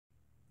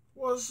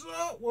What's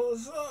up?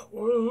 What's up?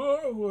 What's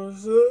up?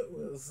 What's up?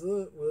 What's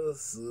up?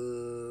 What's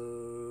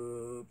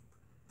up?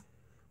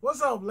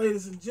 What's up,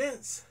 ladies and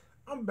gents?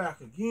 I'm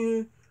back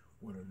again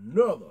with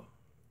another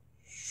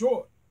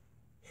short,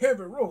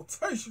 heavy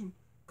rotation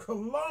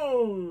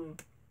cologne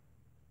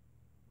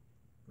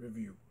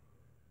review.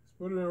 Let's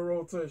put it in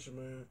rotation,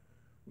 man.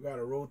 We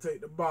gotta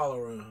rotate the bottle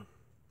around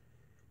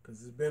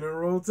because it's been in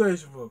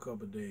rotation for a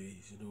couple of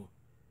days, you know.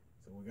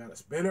 So we gotta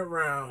spin it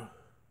around.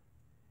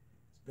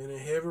 Been in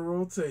heavy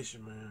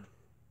rotation, man.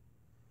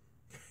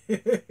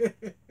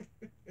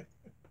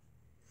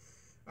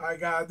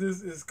 Alright, guys,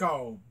 this is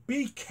called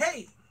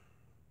BK.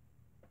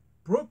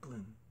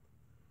 Brooklyn.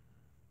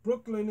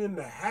 Brooklyn in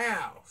the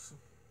house.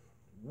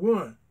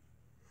 One.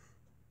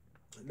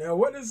 Now,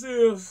 what this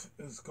is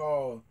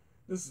called,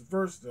 this is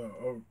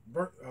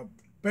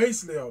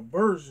basically a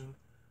version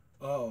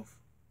of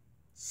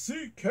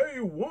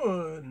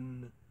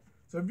CK1.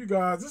 So, if you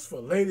guys, this is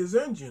for ladies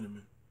and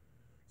gentlemen.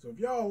 So if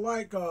y'all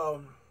like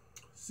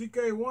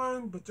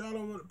CK1, but y'all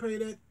don't want to pay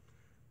that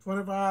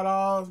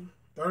 $25,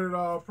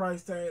 $30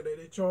 price tag that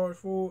they charge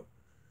for it,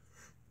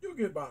 you'll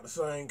get about the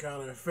same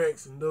kind of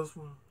effects in this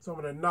one. Some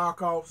of the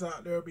knockoffs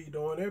out there be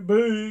doing it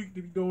big.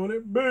 They be doing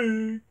it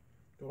big.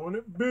 Doing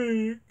it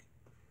big.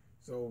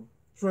 So,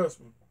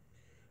 trust me.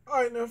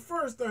 Alright, now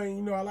first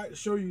thing, I like to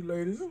show you,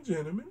 ladies and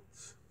gentlemen,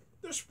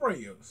 the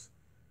sprayers.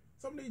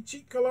 Some of these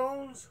cheap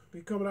colognes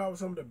be coming out with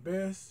some of the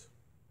best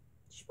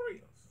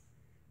sprayers.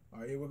 All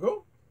right, here we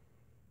go.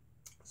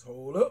 Let's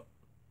hold up.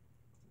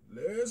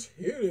 Let's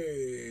hit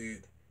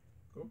it.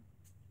 Go.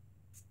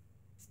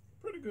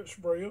 Pretty good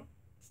sprayer.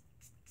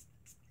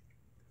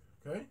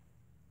 Okay.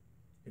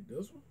 Hit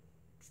this one.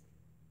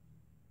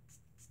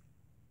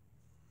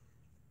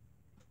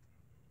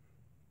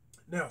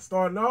 Now,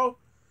 starting off,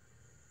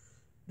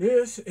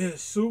 this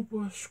is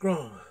super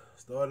strong.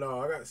 Starting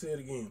off, I got to say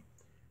it again.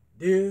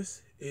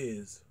 This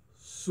is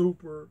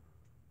super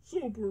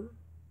strong.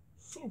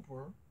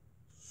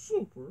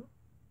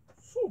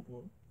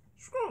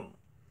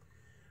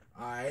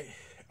 Alright.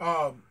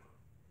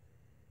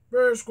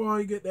 Very strong.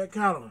 You get that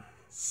kind of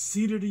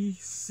cedar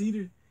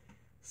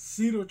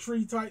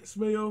tree type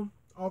smell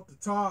off the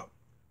top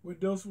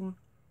with this one.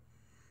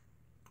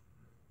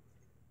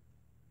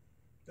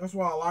 That's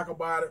what I like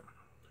about it.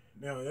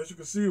 Now, as you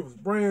can see, it was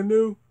brand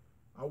new.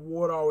 I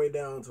wore it all the way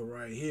down to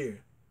right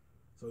here.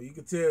 So you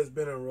can tell it's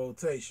been in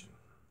rotation.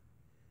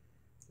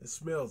 It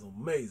smells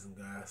amazing,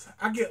 guys.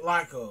 I get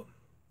like a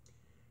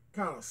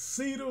kind of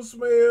cedar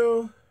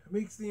smell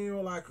mixed in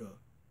with like a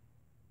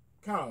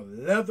kind of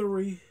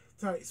leathery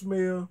type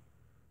smell.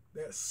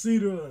 That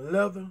cedar and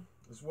leather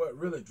is what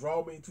really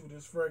draw me to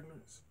this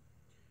fragrance.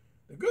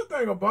 The good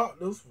thing about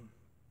this one,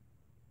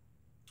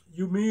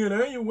 you men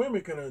and you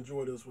women can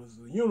enjoy this one. It's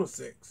a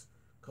unisex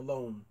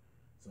cologne.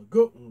 It's a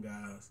good one,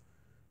 guys.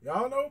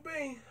 Y'all know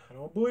me. I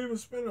don't believe in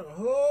spending a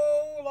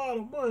whole lot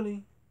of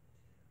money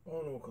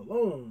on no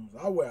colognes.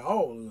 I wear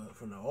all of it,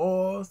 from the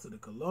oils to the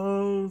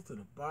colognes to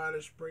the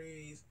body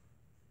sprays.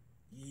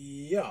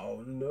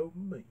 Y'all know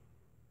me.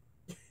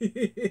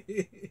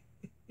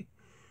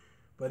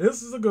 But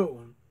this is a good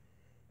one.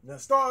 Now,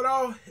 start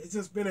off, it's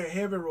just been a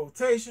heavy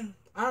rotation.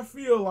 I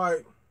feel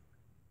like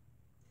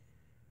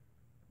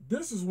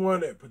this is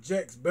one that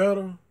projects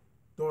better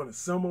during the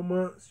summer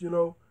months,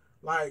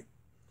 Like,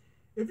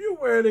 if you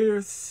wear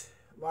this,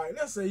 like,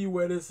 let's say you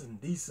wear this in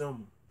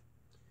December.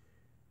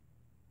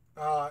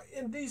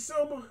 In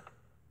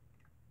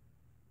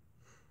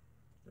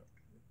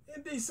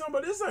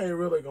December, this ain't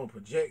really gonna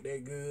project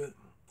that good.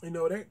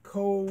 That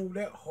cold,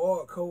 that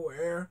hard cold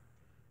air.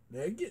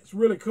 Now, it gets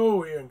really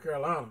cold here in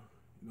Carolina.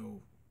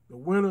 The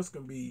winters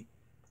can be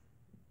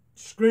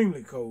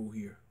extremely cold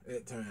here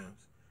at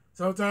times.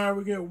 Sometimes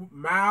we get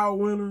mild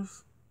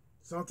winters.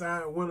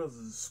 Sometimes winters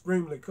is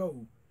extremely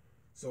cold.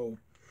 So,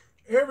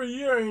 every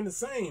year ain't the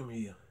same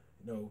here.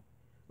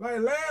 Like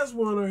last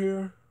winter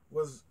here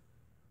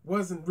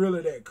wasn't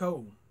really that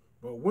cold.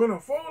 But winter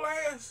before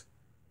last,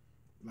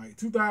 like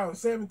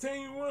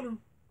 2017 winter,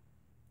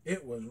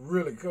 it was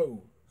really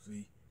cold.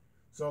 See?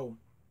 So,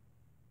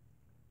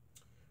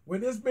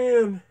 with this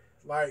being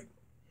like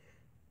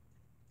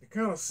the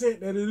kind of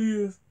scent that it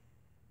is,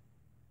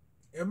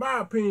 in my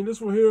opinion, this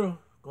one here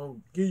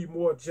gonna give you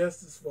more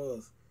justice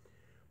for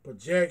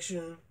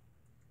projection,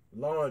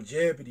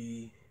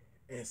 longevity,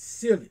 and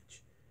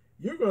sillage.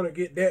 You're gonna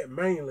get that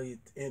mainly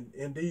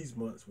in these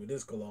months with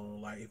this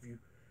cologne. Like if you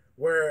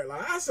wear it,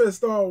 like I said,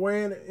 start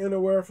wearing it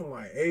anywhere from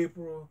like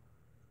April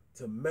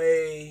to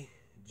May,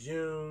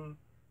 June,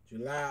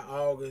 July,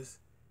 August,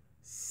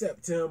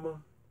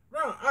 September.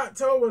 Around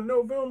October and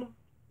November,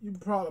 you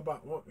probably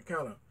about want to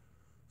kind of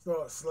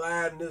start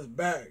sliding this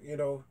back,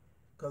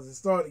 because it's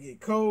starting to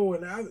get cold.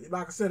 And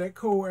like I said, that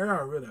cold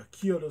air really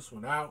killed this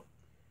one out.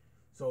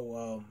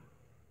 So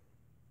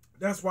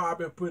that's why I've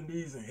been putting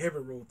these in heavy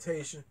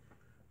rotation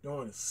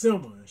during the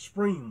summer and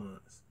spring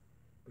months.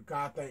 Because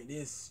I think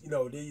this, these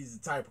are the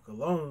type of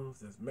colognes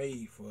that's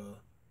made for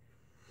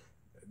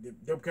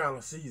them kind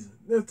of seasons.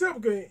 Now,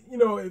 typically,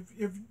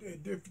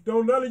 if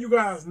don't none of you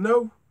guys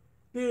know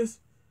this,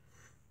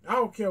 I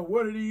don't care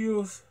what it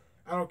is.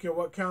 I don't care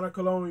what kind of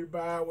cologne you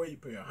buy, where you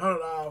pay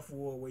 $100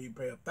 for, where you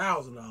pay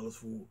 $1,000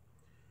 for.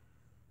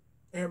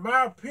 In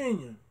my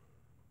opinion,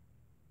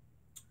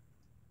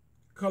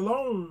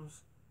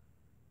 colognes,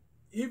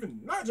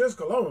 even not just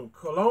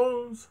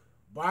colognes,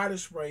 body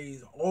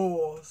sprays,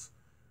 oils,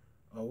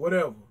 or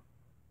whatever.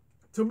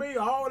 To me,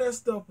 all that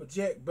stuff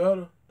project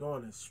better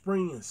during the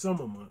spring and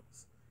summer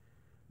months.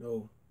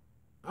 No,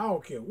 I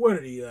don't care what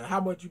it is, how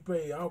much you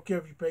pay. I don't care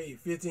if you paid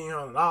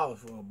 $1,500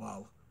 for a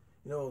bottle.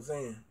 You know what I'm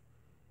saying?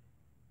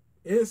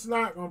 It's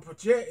not going to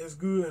project as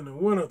good in the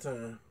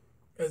wintertime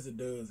as it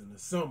does in the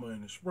summer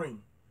and the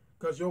spring.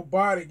 Because your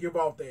body give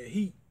off that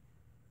heat.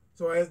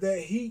 So as that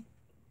heat,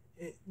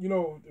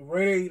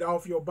 radiate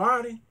off your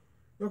body,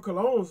 your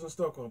colognes and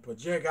stuff going to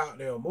project out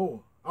there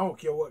more. I don't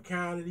care what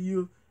kind it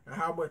is and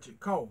how much it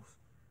costs.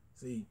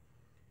 See,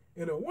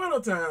 in the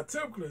wintertime,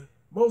 typically,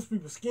 most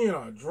people's skin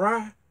are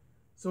dry.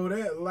 So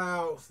that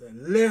allows that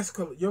less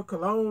your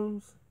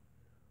colognes,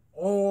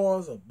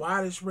 oils, or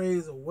body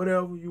sprays, or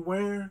whatever you're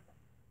wearing,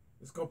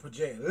 it's going to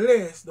project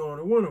less during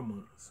the winter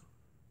months.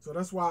 So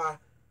that's why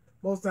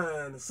most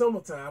time in the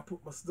summertime, I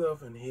put my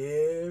stuff in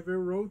heavy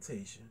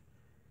rotation.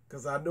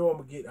 Because I know I'm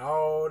going to get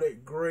all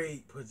that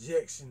great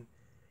projection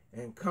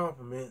and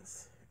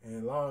compliments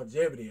and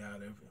longevity out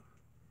of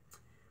it.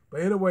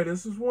 But anyway,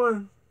 this is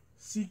one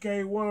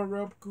CK1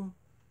 replica.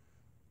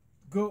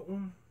 Good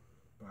one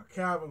by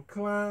Calvin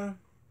Klein.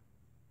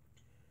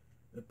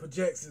 It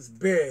projects its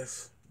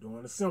best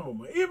during the summer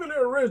months. Even the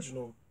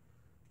original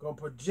going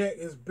to project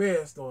its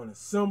best during the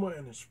summer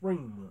and the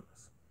spring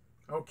months.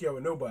 I don't care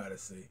what nobody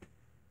say.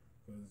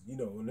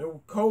 Because, when it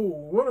was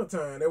cold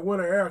wintertime, that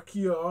winter air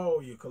kill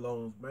all your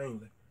colognes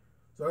mainly.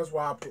 So that's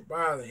why I put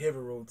mine in heavy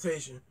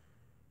rotation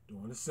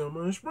during the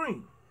summer and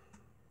spring.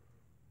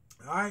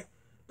 Alright?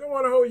 Don't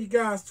want to hold you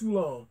guys too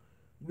long.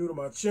 New to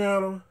my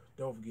channel,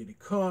 don't forget to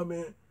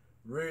comment,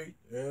 rate,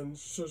 and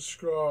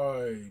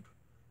subscribe.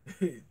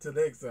 Till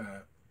next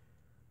time.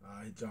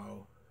 Alright,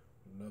 y'all.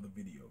 Another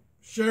video.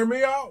 Share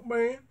me out,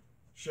 man.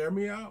 Share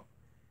me out.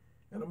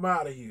 And I'm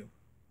out of here.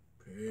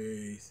 Peace.